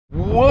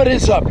What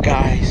is up,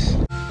 guys?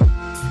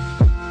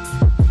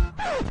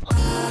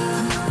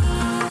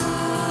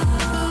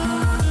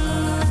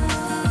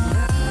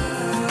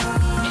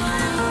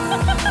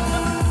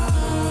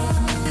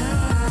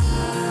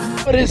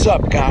 What is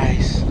up,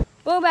 guys?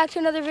 Welcome back to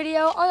another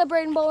video on the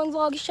Braiden Bolling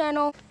Vlogs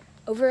channel.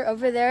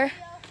 Over there,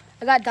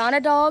 I got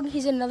Dog.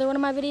 He's in another one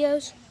of my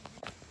videos.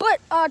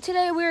 But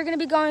today we are going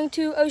to be going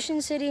to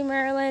Ocean City,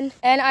 Maryland.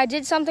 And I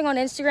did something on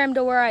Instagram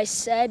to where I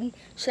said,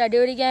 should I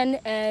do it again?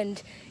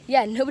 And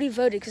yeah, nobody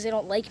voted because they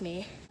don't like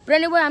me. But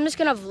anyway, I'm just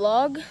going to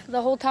vlog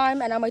the whole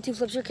time. And on my 2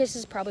 flips or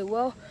kisses probably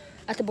will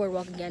at the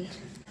boardwalk again.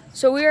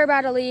 So we are about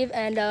to leave.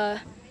 And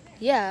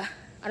yeah,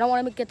 I don't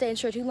want to get the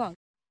intro too long.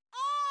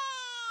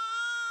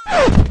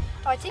 Oh,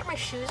 I take my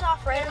shoes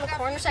off right in the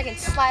corner so I can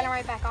slide them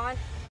right back on.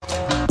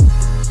 Oh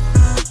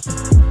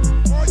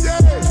yeah,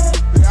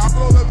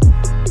 Diablo the.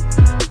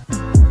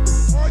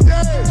 Oh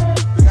yeah,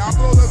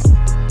 Diablo the.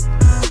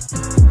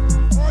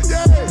 Oh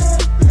yeah,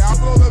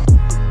 Diablo the.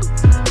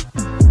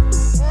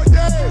 Oh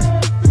yeah,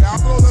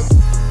 Diablo the.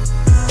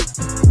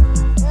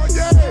 Oh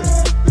yeah,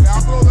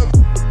 Diablo the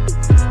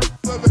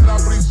la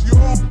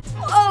prisión.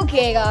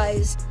 Okay,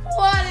 guys.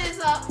 What is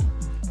up?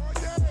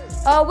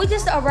 We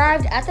just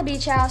arrived at the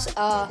beach house.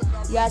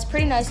 Yeah, it's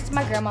pretty nice. It's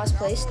my grandma's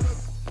place.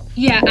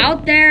 Yeah,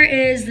 out there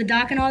is the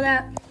dock and all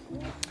that.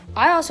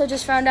 I also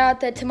just found out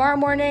that tomorrow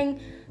morning,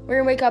 we're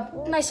gonna wake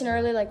up nice and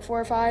early, like 4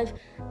 or 5,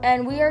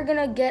 and we are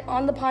gonna get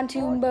on the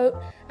pontoon boat,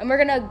 and we're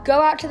gonna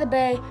go out to the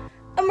bay,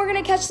 and we're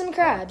gonna catch some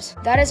crabs.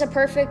 That is a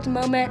perfect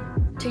moment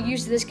to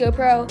use this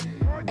GoPro,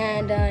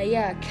 and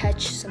yeah,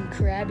 catch some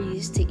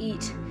crabbies to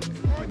eat.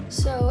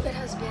 So it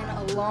has been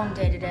a long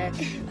day today.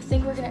 I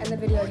think we're gonna end the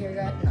video here,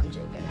 guys. No, I'm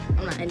joking.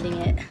 I'm not ending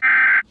it.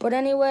 But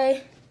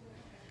anyway,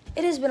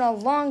 it has been a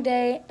long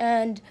day,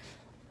 and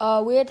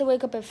we have to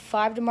wake up at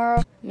 5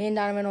 tomorrow. Me and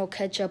Donovan will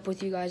catch up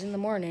with you guys in the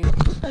morning.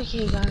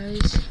 Okay,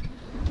 guys.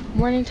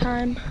 Morning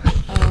time.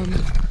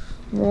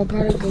 We're all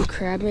about to go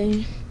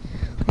crabbing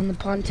on the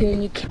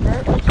pontoon. You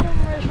can't.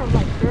 From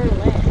like third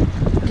land.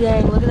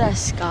 Dang, look at that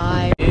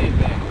sky.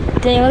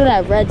 Dang, look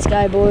at that red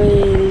sky,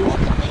 boys.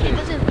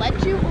 Does it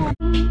let you or?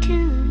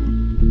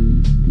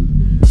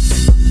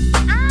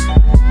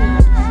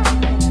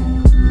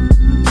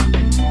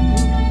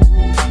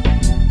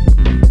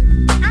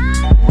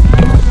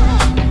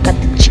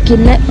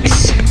 Chicken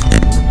necks.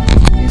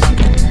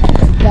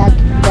 Back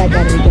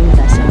at it again with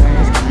that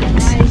sunrise, guys.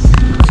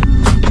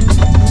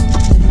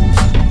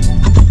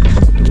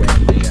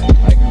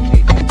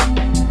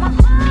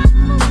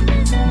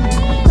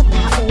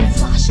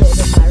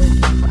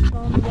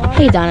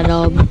 Hey,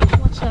 Dog.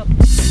 What's up?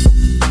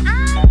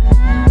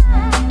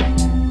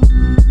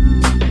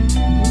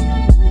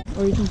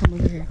 Or you can come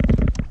over here.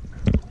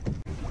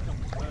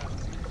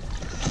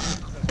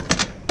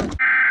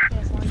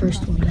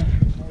 First one there.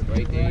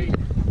 Right there.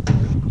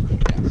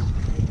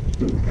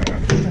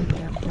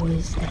 Yeah,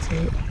 boys, that's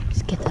it.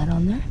 Just get that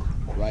on there.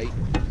 Right.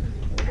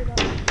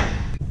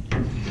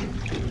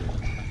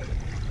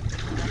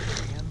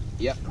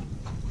 Yep.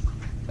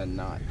 A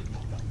knot.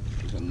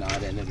 There's a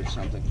knot in it or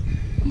something.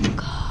 Oh,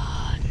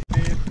 God.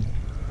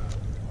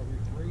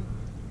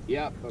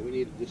 Yep, but we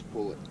need to just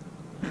pull it.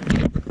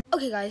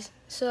 Okay, guys.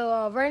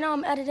 So right now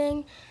I'm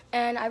editing,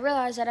 and I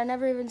realized that I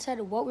never even said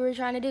what we were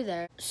trying to do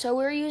there. So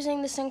we're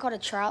using this thing called a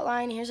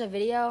Trotline. Here's a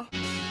video.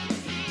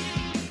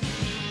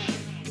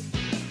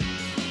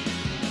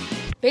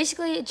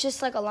 Basically, it's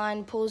just like a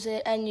line pulls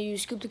it, and you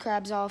scoop the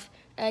crabs off.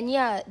 And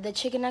yeah, the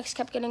chicken necks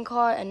kept getting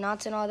caught, and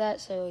knots and all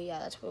that. So yeah,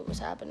 that's what was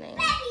happening.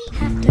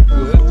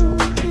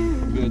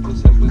 Good,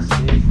 just like this.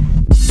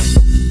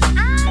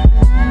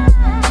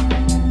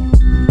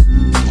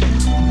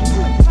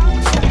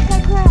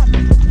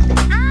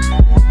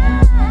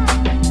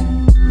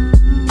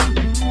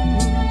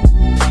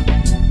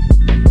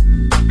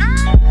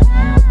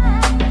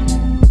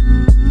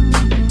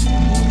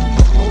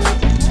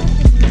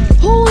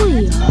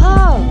 Holy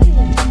hell!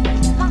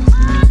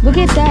 Look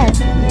at that.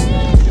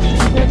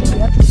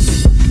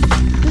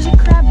 There's a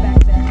crab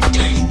back there.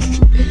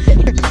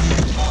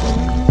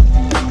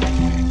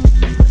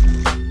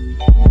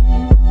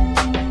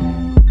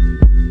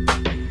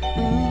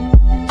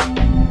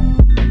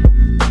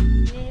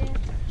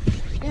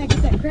 Yeah,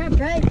 get that crab,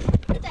 right?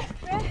 Get that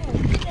crab.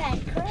 Get that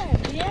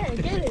crab. Yeah,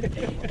 get it.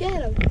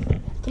 Get him.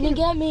 Can you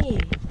get me?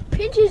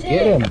 Pinch his head.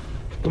 Get him.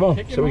 Come on,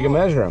 so we can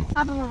measure him.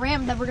 Top of a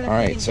ram that we're gonna. All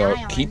right, so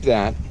keep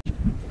that.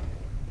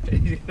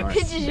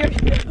 Pinches your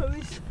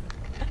nose.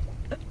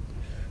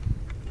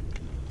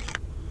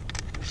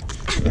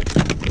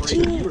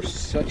 You're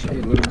such a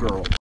little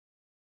girl.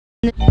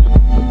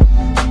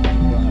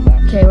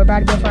 Okay, we're about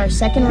to go for our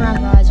second round,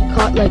 guys. We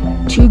caught like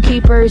 2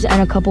 keepers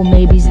and a couple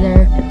maybes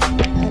there.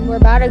 And we're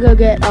about to go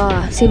get,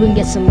 see if we can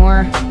get some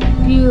more.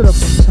 Beautiful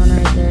sun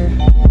right there.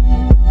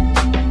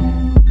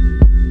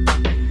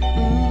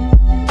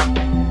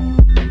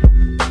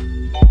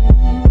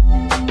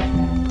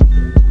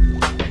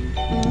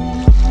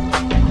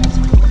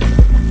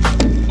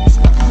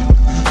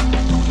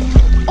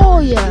 Oh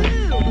yeah.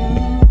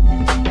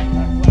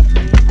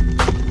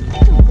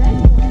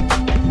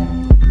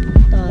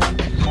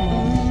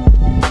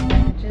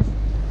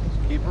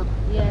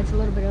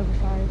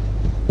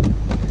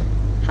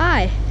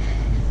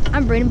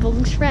 Braiden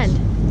Bolling's friend,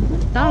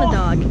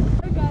 Donovan.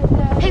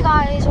 Hey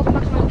guys, welcome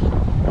back to my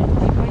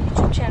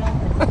YouTube channel.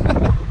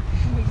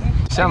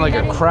 Sound like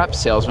a crap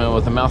salesman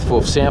with a mouthful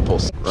of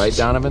samples, right,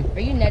 Donovan? Are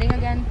you netting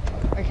again,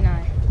 or can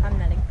I? I'm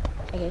netting.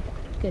 Okay,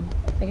 good.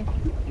 Okay.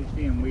 He's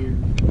being weird.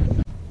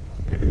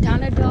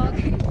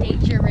 Donovan,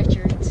 Danger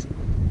Richards.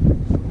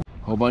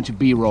 Whole bunch of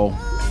B-roll.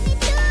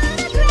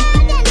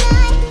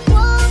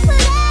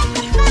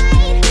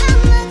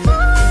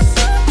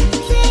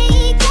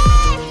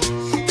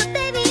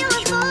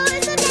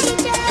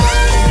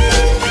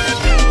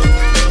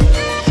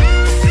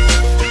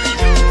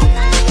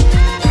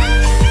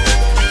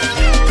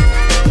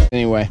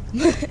 Anyway.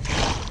 Let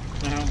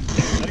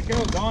it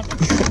go,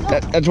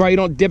 Donovan. That's why you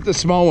don't dip the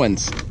small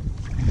ones.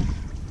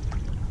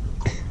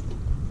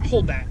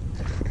 Hold that.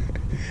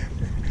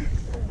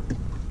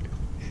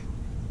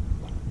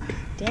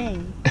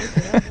 Dang, look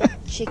at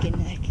that chicken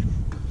neck.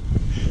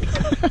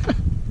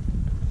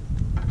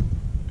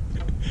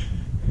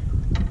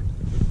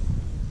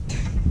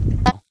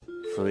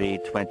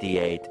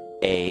 (3:28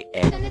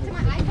 a.m.)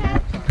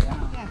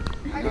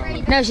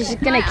 No, she's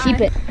just gonna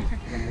keep it.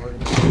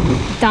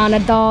 Donna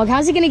dog,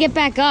 how's he gonna get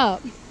back up?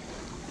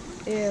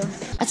 Ew.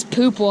 That's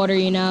poop water,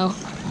 you know. I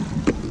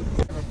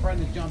have a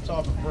friend that jumps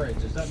off a bridge.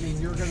 Does that mean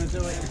you're gonna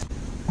do it?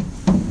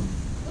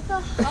 What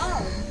the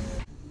hell?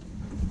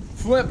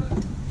 Flip.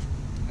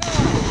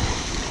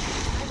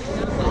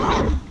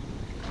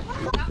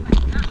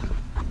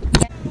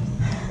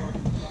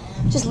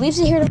 Just leaves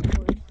it here to record.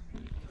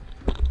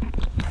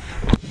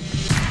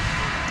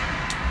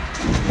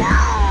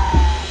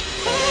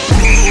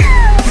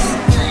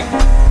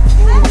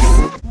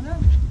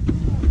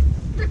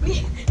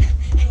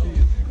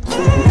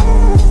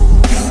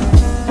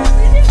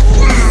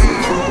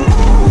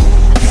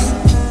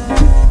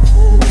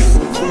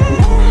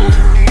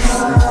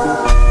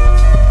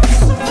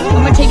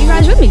 I'm gonna take you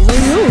guys with me.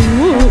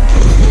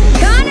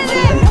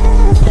 Donovan!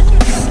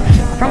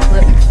 Front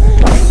flip.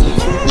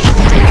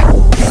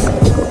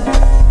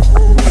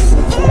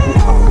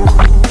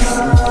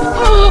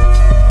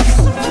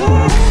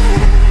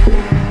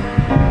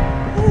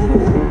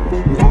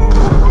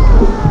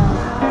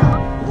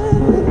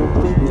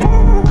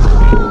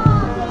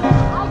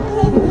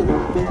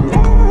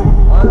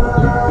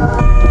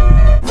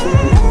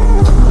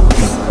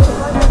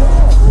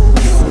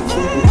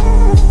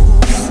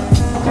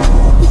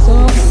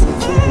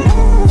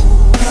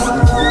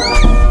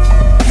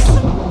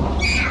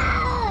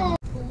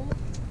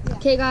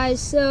 Okay guys,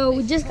 so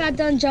we just got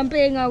done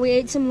jumping, we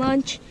ate some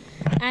lunch,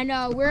 and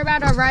we're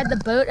about to ride the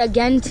boat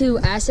again to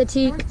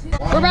Assateague.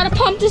 We're about to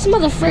pump this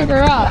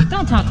motherfricker up.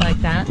 Don't talk like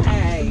that.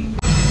 Hey.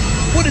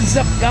 What is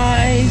up,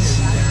 guys?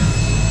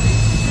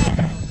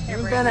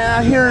 Haven't been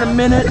out here in a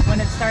minute.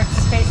 When it starts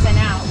spacing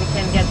out, we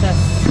can get this.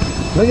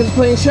 Look at this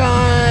plane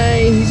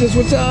shy. He says,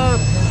 what's up?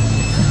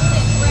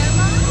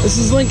 This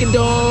is Lincoln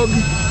Dog.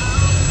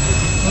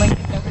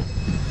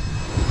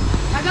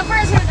 I got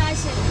first here,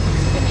 guys.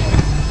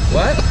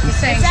 What? He's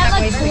saying It's at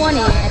like 20,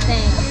 I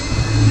think.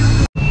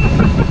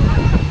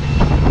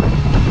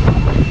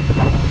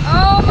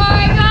 Oh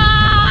my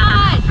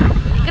god!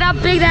 Look at how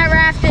big that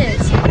raft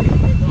is.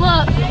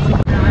 Look.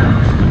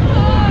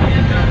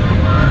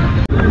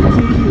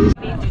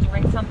 Did you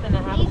bring something to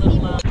have a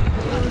little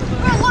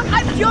Bro, look,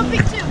 I'm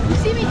jumping too. You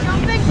see me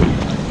jumping?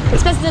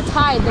 It's because of the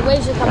tide, the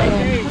waves are coming in.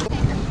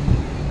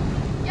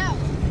 Yo.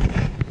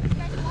 You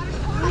guys water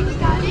sports? I just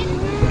got in.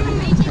 I'm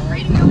making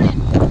Braiden going in.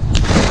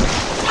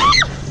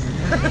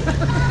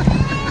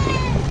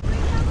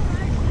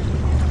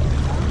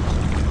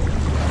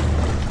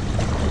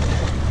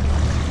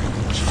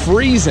 It's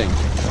freezing.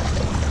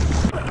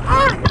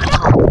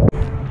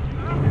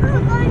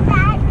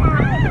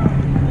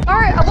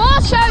 Alright, well,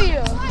 I'll show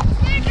you.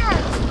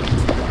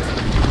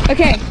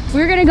 Okay,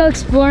 we're gonna go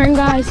exploring,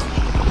 guys.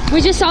 We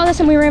just saw this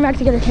and we ran back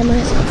to get our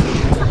cameras.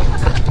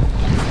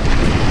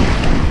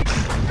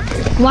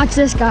 Watch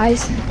this,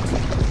 guys.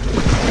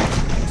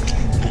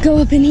 Go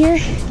up in here.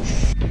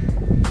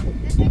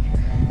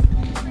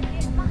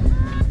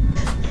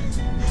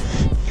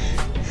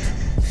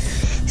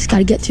 Just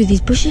gotta get through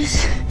these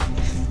bushes.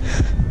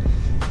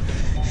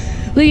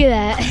 Look at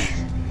that.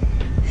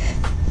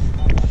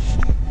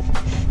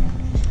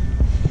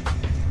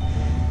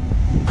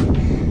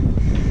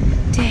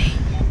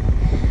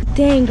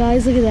 Dang,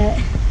 guys, look at that.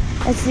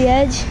 That's the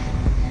edge.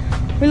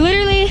 We're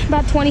literally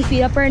about 20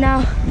 feet up right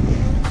now.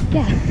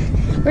 Yeah,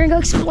 we're gonna go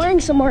exploring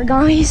some more,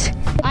 guys.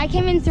 I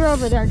came in through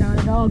over there, got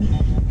a dog.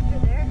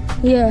 Over there?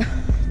 Yeah.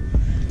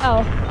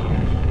 Oh.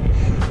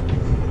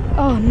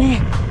 Oh,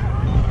 man.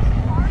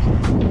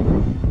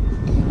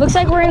 Looks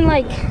like we're in,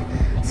 like,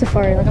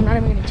 safari. Like, I'm not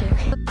even gonna joke.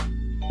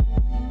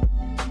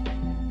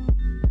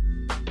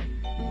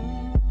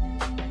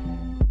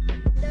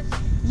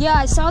 Yeah,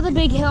 I saw the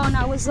big hill and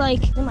I was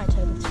like, in my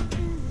toes.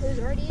 It was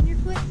already in your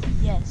foot?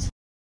 Yes.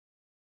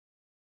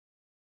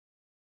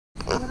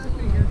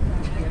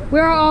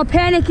 We're all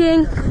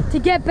panicking to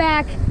get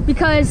back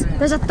because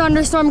there's a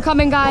thunderstorm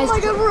coming, guys. Oh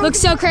my God, looks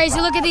so crazy.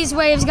 Look at these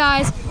waves,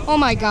 guys. Oh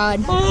my God.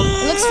 It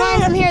looks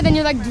fine from here, then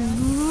you're like,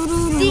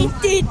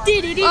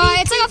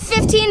 It's like a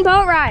 15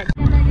 boat ride.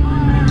 I mean,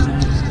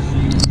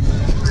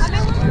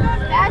 when we're going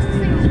fast, this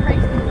thing just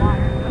breaks in the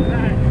water.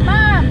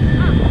 Mom!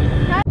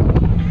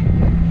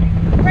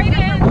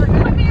 Braiden,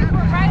 put me and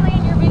Riley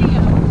in your video.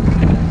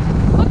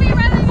 Put me and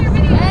Riley in your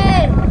video.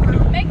 Hey!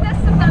 Make this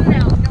the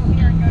thumbnail. Go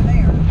here and go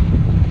there.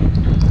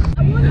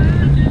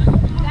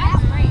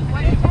 That's great.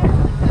 What is that?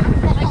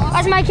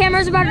 As my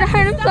camera's about to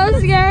die, I'm so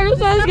scared. I'm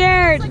so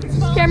scared.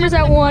 Camera's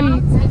at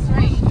 1. It's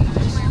right.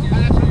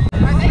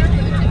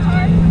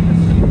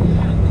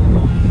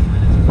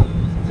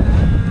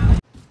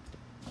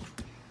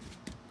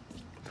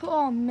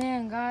 Oh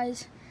man,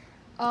 guys,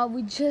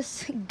 we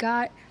just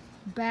got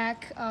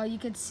back. You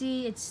can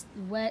see it's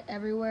wet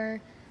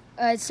everywhere.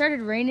 It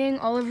started raining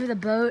all over the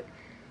boat,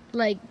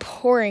 like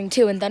pouring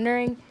too and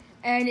thundering.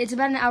 And it's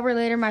about an hour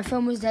later. My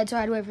phone was dead, so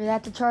I had to wait for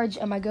that to charge,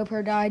 and my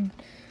GoPro died.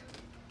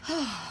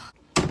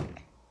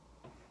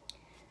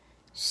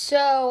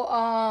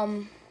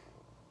 So,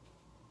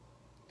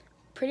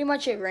 pretty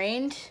much it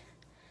rained.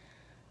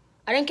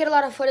 I didn't get a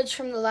lot of footage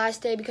from the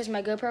last day because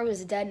my GoPro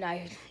was dead and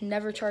I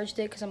never charged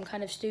it because I'm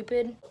kind of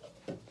stupid.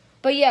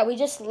 But yeah, we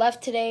just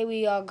left today.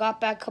 We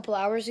got back a couple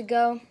hours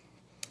ago.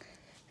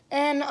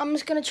 And I'm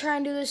just going to try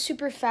and do this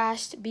super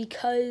fast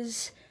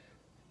because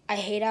I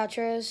hate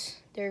outros.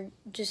 They're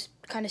just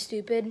kind of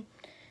stupid.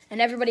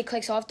 And everybody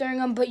clicks off during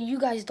them, but you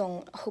guys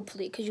don't,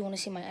 hopefully, because you want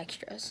to see my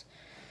extras.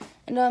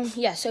 And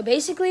yeah, so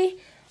basically,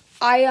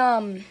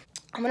 I'm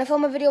going to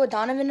film a video with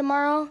Donovan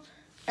tomorrow.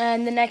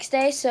 And the next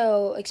day,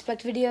 so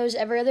expect videos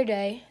every other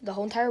day, the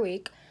whole entire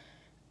week.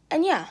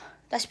 And yeah,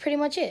 that's pretty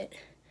much it.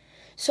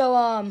 So,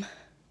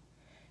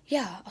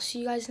 yeah, I'll see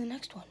you guys in the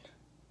next one.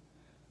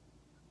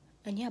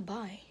 And yeah,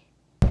 bye.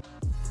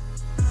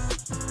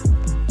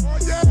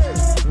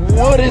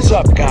 What is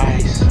up,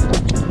 guys?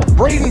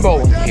 Braiden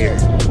Bolling here.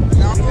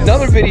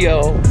 Another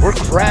video. We're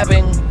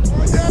crabbing.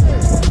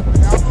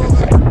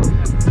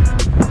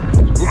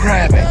 We're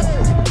crabbing.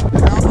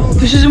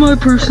 This is my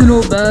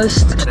personal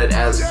best.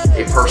 As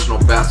a personal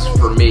best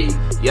for me.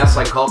 Yes,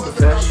 I caught the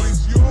fish,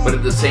 but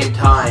at the same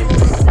time,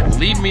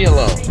 Leave me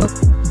alone.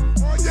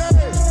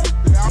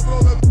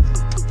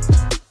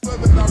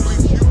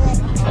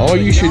 Oh,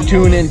 you should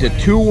tune in to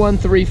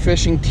 213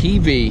 Fishing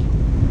TV.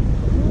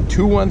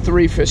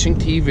 213 Fishing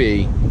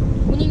TV.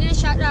 We need to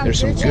shout out There's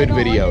some your good channel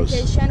and videos.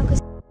 his channel 'cause